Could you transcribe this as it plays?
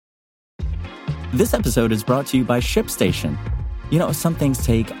This episode is brought to you by ShipStation. You know, some things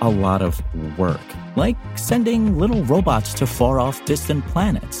take a lot of work, like sending little robots to far-off distant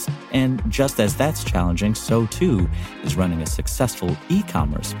planets. And just as that's challenging, so too is running a successful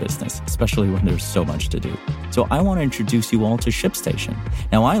e-commerce business, especially when there's so much to do. So I want to introduce you all to ShipStation.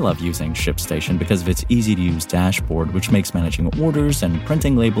 Now, I love using ShipStation because of its easy-to-use dashboard, which makes managing orders and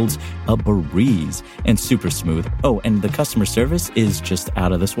printing labels a breeze and super smooth. Oh, and the customer service is just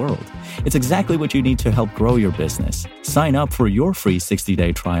out of this world. It's exactly what you need to help grow your business. Sign up for your free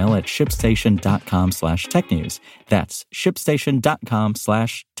 60-day trial at shipstation.com/technews. That's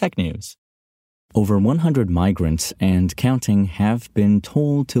shipstation.com/technews. Over 100 migrants and counting have been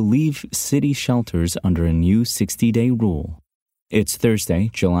told to leave city shelters under a new 60-day rule. It's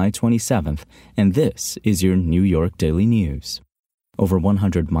Thursday, July 27th, and this is your New York Daily News. Over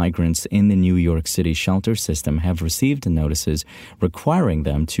 100 migrants in the New York City shelter system have received notices requiring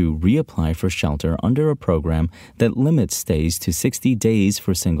them to reapply for shelter under a program that limits stays to 60 days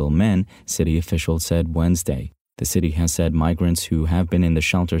for single men, city officials said Wednesday. The city has said migrants who have been in the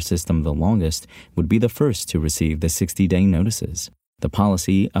shelter system the longest would be the first to receive the 60-day notices. The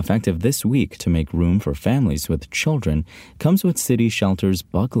policy, effective this week to make room for families with children, comes with city shelters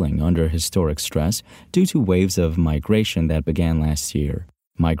buckling under historic stress due to waves of migration that began last year.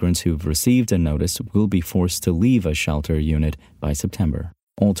 Migrants who've received a notice will be forced to leave a shelter unit by September.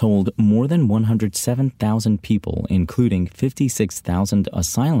 All told, more than 107,000 people, including 56,000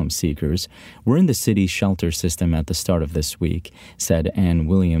 asylum seekers, were in the city's shelter system at the start of this week, said Ann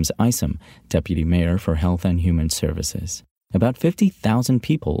Williams-Isom, Deputy Mayor for Health and Human Services. About 50,000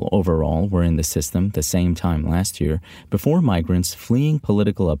 people overall were in the system the same time last year before migrants fleeing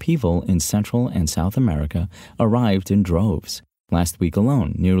political upheaval in Central and South America arrived in droves. Last week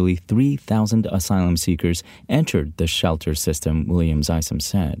alone, nearly 3,000 asylum seekers entered the shelter system, Williams-Isom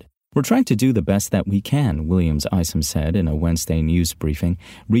said. We're trying to do the best that we can, Williams-Isom said in a Wednesday news briefing,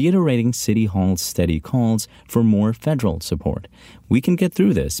 reiterating City Hall's steady calls for more federal support. We can get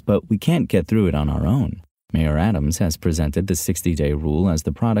through this, but we can't get through it on our own. Mayor Adams has presented the 60-day rule as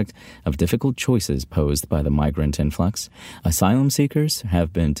the product of difficult choices posed by the migrant influx. Asylum seekers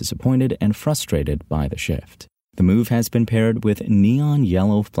have been disappointed and frustrated by the shift. The move has been paired with neon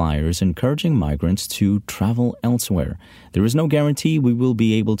yellow flyers encouraging migrants to travel elsewhere. There is no guarantee we will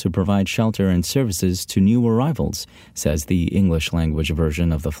be able to provide shelter and services to new arrivals, says the English language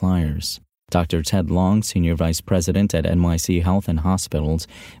version of the flyers. Dr. Ted Long, Senior Vice President at NYC Health and Hospitals,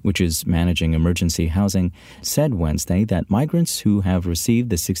 which is managing emergency housing, said Wednesday that migrants who have received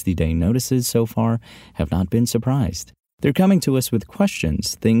the 60-day notices so far have not been surprised. They're coming to us with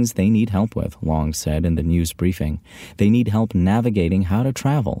questions, things they need help with, Long said in the news briefing. They need help navigating how to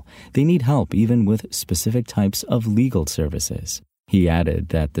travel. They need help even with specific types of legal services. He added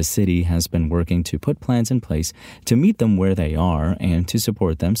that the city has been working to put plans in place to meet them where they are and to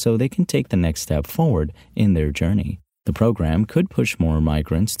support them so they can take the next step forward in their journey. The program could push more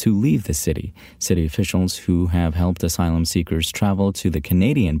migrants to leave the city. City officials who have helped asylum seekers travel to the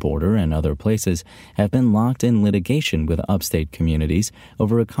Canadian border and other places have been locked in litigation with upstate communities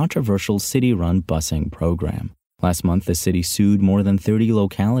over a controversial city-run busing program. Last month, the city sued more than 30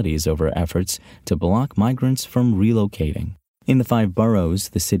 localities over efforts to block migrants from relocating. In the 5 boroughs,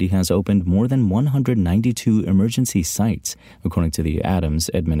 the city has opened more than 192 emergency sites, according to the Adams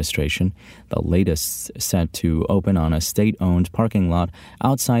administration, the latest set to open on a state-owned parking lot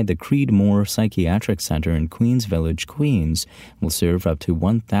outside the Creedmoor Psychiatric Center in Queens Village, Queens, will serve up to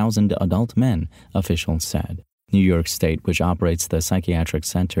 1,000 adult men, officials said. New York State, which operates the psychiatric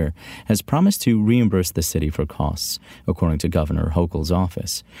center, has promised to reimburse the city for costs, according to Governor Hochul's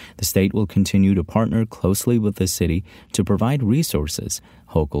office. The state will continue to partner closely with the city to provide resources,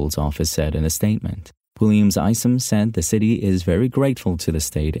 Hochul's office said in a statement. Williams-Isom said the city is very grateful to the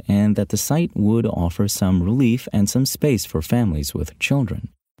state and that the site would offer some relief and some space for families with children.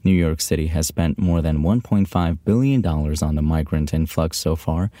 New York City has spent more than $1.5 billion on the migrant influx so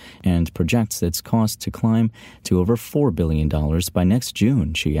far and projects its cost to climb to over $4 billion by next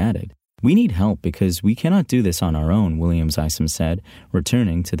June, she added. We need help because we cannot do this on our own, Williams-Isom said,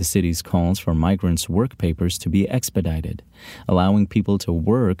 returning to the city's calls for migrants' work papers to be expedited. Allowing people to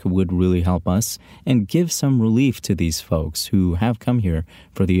work would really help us and give some relief to these folks who have come here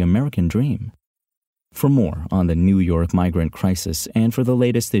for the American dream. For more on the New York migrant crisis and for the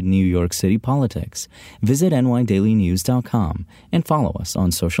latest in New York City politics, visit nydailynews.com and follow us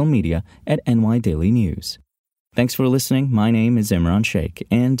on social media at nydailynews. Thanks for listening. My name is Imran Sheikh,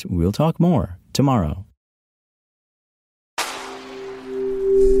 and we'll talk more tomorrow.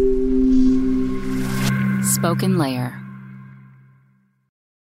 Spoken Layer.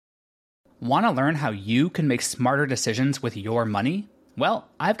 Want to learn how you can make smarter decisions with your money? Well,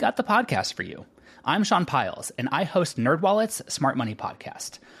 I've got the podcast for you. I'm Sean Piles, and I host NerdWallet's Smart Money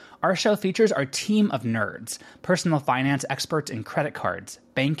Podcast. Our show features our team of nerds, personal finance experts in credit cards,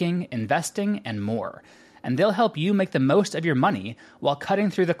 banking, investing, and more. And they'll help you make the most of your money while cutting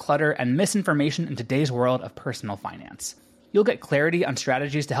through the clutter and misinformation in today's world of personal finance. You'll get clarity on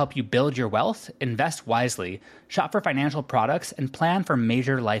strategies to help you build your wealth, invest wisely, shop for financial products, and plan for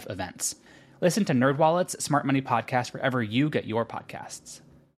major life events. Listen to NerdWallet's Smart Money Podcast wherever you get your podcasts.